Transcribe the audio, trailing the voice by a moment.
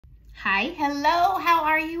Hi, hello, how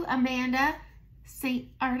are you? Amanda, Seint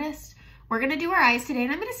artist. We're gonna do our eyes today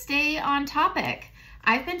and I'm gonna stay on topic.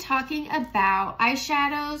 I've been talking about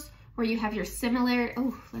eyeshadows where you have your similar,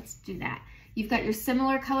 let's do that. You've got your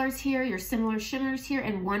similar colors here, your similar shimmers here,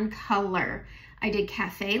 and one color. I did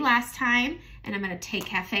Cafe last time and I'm gonna take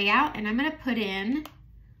Cafe out and I'm gonna put in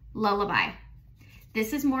Lullaby.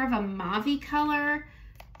 This is more of a mauve-y color.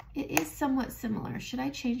 It is somewhat similar. Should I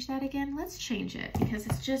change that again? Let's change it because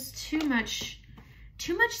it's just too much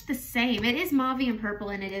the same. It is mauve and purple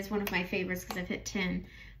and it is one of my favorites because I've hit 10,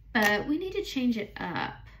 but we need to change it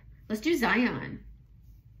up. Let's do Zion.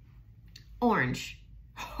 Orange.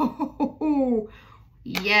 Oh,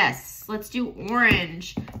 yes, let's do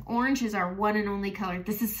orange. Orange is our one and only color.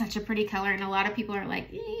 This is such a pretty color and a lot of people are like,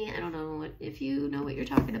 I don't know if you know what you're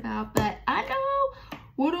talking about, but I know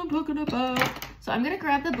what I'm talking about. So I'm gonna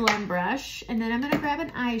grab the blend brush and then I'm gonna grab an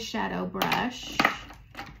eyeshadow brush,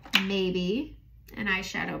 maybe an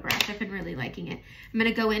eyeshadow brush. I've been really liking it. I'm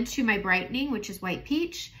gonna go into my brightening, which is White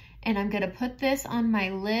Peach, and I'm gonna put this on my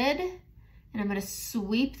lid and I'm gonna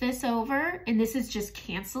sweep this over, and this is just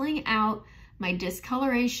canceling out my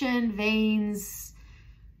discoloration, veins,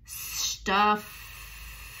 stuff.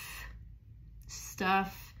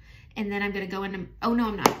 And then I'm gonna go into, oh no,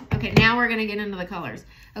 I'm not. Okay, now we're gonna get into the colors.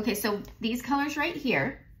 Okay, so these colors right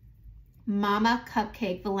here, Mama,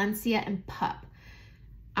 Cupcake, Valencia, and Pup.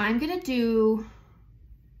 I'm gonna do,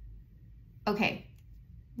 okay,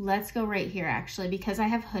 let's go right here actually, because I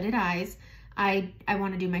have hooded eyes. I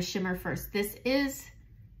wanna do my shimmer first. This is,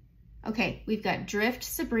 okay, we've got Drift,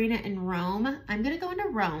 Sabrina, and Rome. I'm gonna go into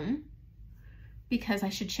Rome because I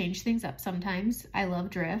should change things up sometimes. I love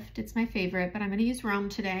Drift, it's my favorite, but I'm gonna use Rome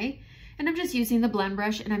today. And I'm just using the blend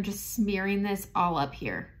brush and I'm just smearing this all up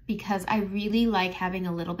here because I really like having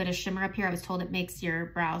a little bit of shimmer up here. I was told it makes your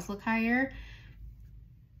brows look higher.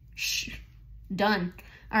 Shh, done.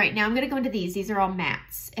 All right, now I'm gonna go into these. These are all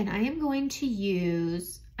mattes and I am going to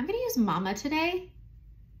use, I'm gonna use Mama today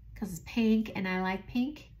because it's pink and I like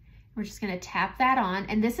pink. We're just gonna tap that on.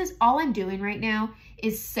 And this is all I'm doing right now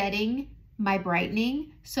is setting my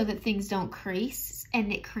brightening so that things don't crease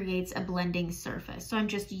and it creates a blending surface. So I'm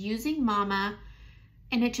just using Mama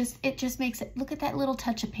and it just makes it, look at that little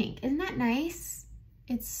touch of pink. Isn't that nice?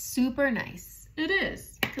 It's super nice. It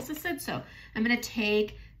is, because I said so. I'm gonna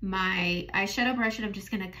take my eyeshadow brush and I'm just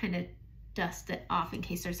gonna kind of dust it off in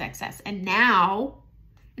case there's excess. And now,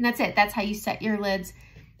 and that's it. That's how you set your lids.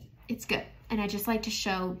 It's good. And I just like to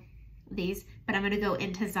show these, but I'm gonna go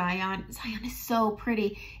into Zion. Zion is so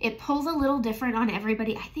pretty. It pulls a little different on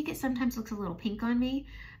everybody. I think it sometimes looks a little pink on me.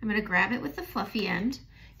 I'm gonna grab it with the fluffy end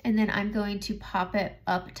and then I'm going to pop it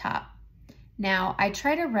up top. Now I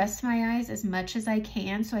try to rest my eyes as much as I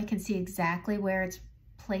can so I can see exactly where it's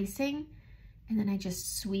placing. And then I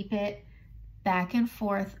just sweep it back and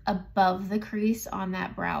forth above the crease on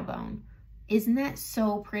that brow bone. Isn't that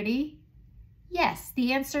so pretty? Yes,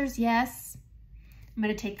 the answer is yes. I'm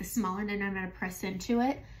gonna take the smaller and I'm gonna press into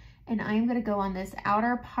it. And I'm gonna go on this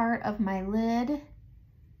outer part of my lid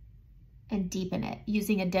and deepen it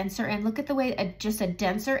using a denser end. Look at the way just a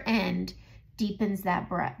denser end deepens that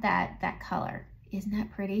color. Isn't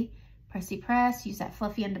that pretty? Pressy press, use that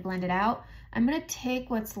fluffy end to blend it out. I'm gonna take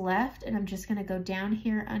what's left and I'm just gonna go down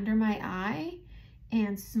here under my eye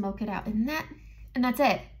and smoke it out. And that's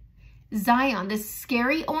it. Zion, this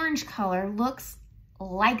scary orange color looks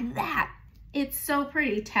like that. It's so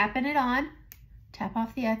pretty. Tapping it on, tap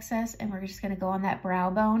off the excess, and we're just gonna go on that brow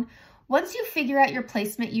bone. Once you figure out your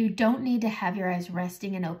placement, you don't need to have your eyes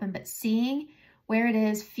resting and open, but seeing where it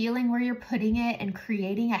is, feeling where you're putting it, and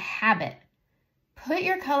creating a habit. Put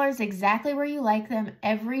your colors exactly where you like them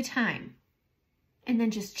every time, and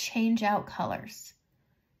then just change out colors.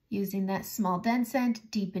 Using that small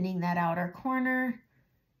densant, deepening that outer corner,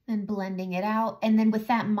 then blending it out. And then with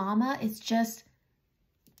that Mama, it's just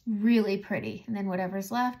really pretty. And then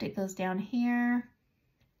whatever's left, it goes down here.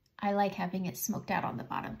 I like having it smoked out on the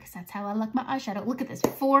bottom because that's how I like my eyeshadow. Look at this,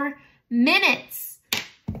 4 minutes.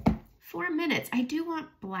 4 minutes. I do want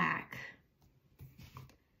black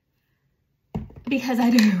because I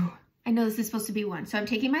do. I know this is supposed to be 1. So I'm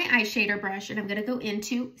taking my eye shader brush and I'm gonna go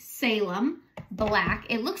into Salem Black.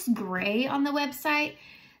 It looks gray on the website.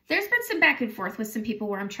 There's been some back and forth with some people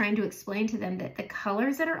where I'm trying to explain to them that the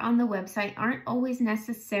colors that are on the website aren't always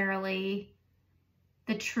necessarily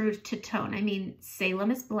the true to tone. I mean,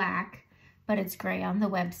 Salem is black, but it's gray on the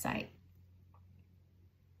website.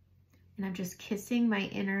 And I'm just kissing my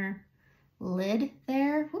inner lid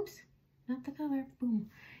there. Whoops, not the color, boom.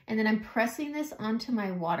 And then I'm pressing this onto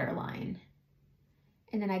my waterline.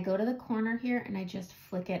 And then I go to the corner here and I just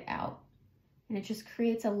flick it out. and it just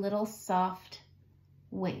creates a little soft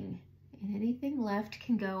wing. And anything left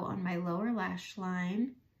can go on my lower lash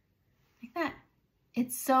line like that.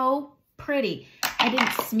 It's so pretty. I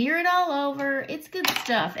didn't smear it all over. It's good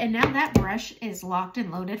stuff. And now that brush is locked and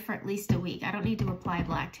loaded for at least a week. I don't need to apply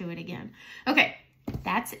black to it again. Okay,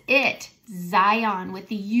 that's it. Zion with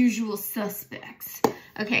the usual suspects.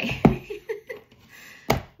 Okay.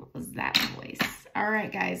 What was that voice? All right,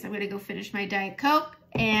 guys, I'm going to go finish my Diet Coke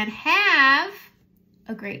and have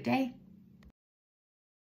a great day.